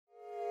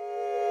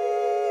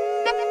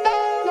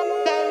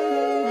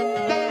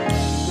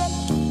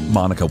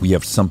Monica, we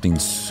have something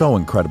so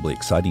incredibly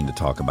exciting to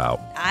talk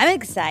about. I'm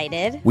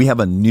excited. We have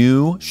a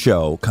new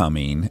show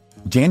coming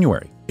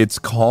January. It's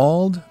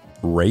called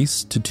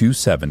Race to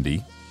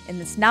 270. And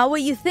it's not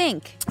what you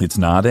think. It's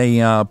not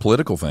a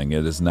political thing.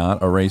 It is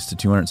not a race to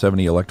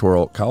 270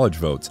 electoral college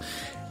votes.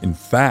 In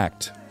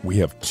fact, we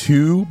have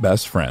two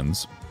best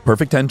friends,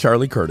 Perfect 10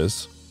 Charlie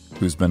Curtis,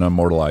 who's been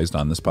immortalized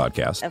on this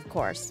podcast. Of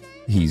course.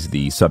 He's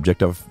the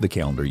subject of the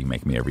calendar you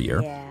make me every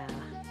year. Yeah.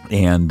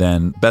 And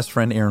then best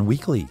friend Aaron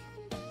Weekly.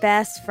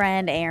 Best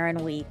friend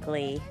Aaron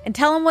Weekly. And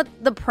tell him what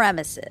the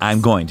premise is. I'm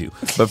going to.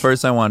 But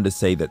first, I wanted to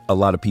say that a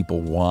lot of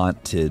people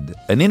wanted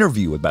an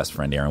interview with best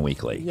friend Aaron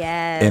Weekly.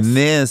 Yes. And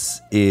this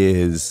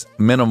is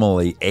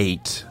minimally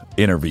 8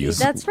 interviews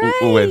That's right.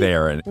 with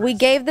Aaron. We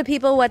gave the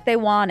people what they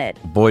wanted.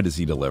 Boy, does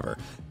he deliver.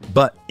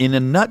 But in a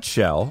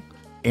nutshell,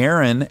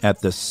 Aaron,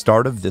 at the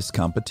start of this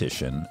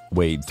competition,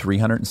 weighed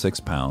 306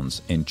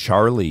 pounds, and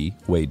Charlie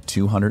weighed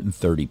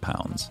 230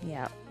 pounds.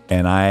 Yeah.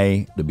 And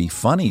I, to be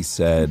funny,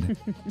 said,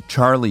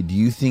 Charlie, do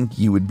you think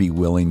you would be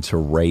willing to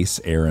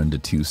race Aaron to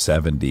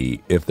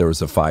 270 if there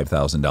was a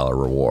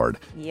 $5,000 reward?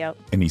 Yep.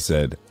 And he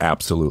said,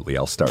 absolutely,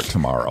 I'll start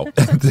tomorrow.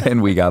 And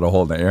then we got a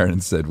hold of Aaron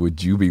and said,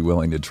 would you be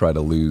willing to try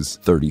to lose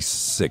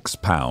 36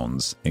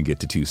 pounds and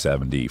get to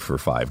 270 for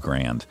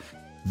 $5,000?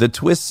 The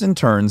twists and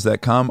turns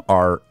that come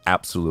are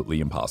absolutely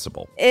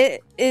impossible.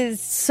 It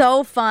is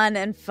so fun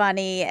and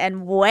funny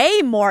and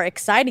way more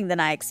exciting than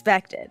I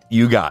expected.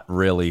 You got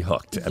really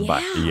hooked.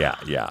 Yeah.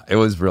 Yeah. It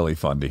was really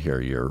fun to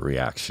hear your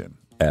reaction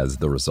as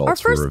the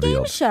results were revealed.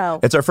 Our first game show.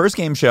 It's our first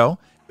game show.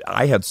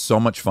 I had so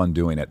much fun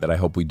doing it that I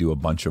hope we do a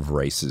bunch of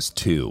races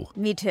too.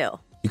 Me too.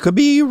 It could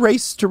be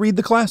race to read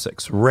the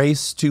classics,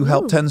 race to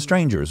help 10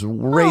 strangers,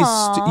 race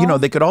to,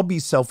 they could all be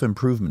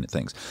self-improvement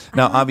things.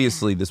 Now,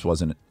 obviously, this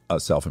wasn't a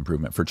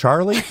self-improvement for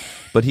Charlie,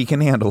 but he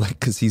can handle it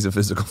because he's a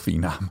physical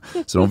phenom.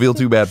 So don't feel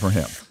too bad for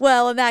him.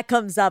 Well, and that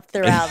comes up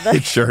throughout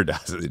It sure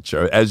does. It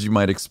sure, as you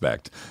might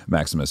expect,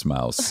 Maximus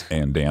Mouse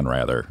and Dan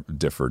Rather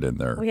differed in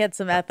their We had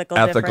some ethical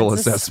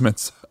differences.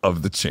 assessments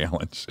of the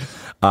challenge.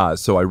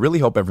 So I really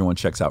hope everyone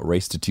checks out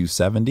Race to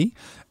 270.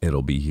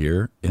 It'll be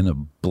here in a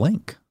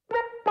blink.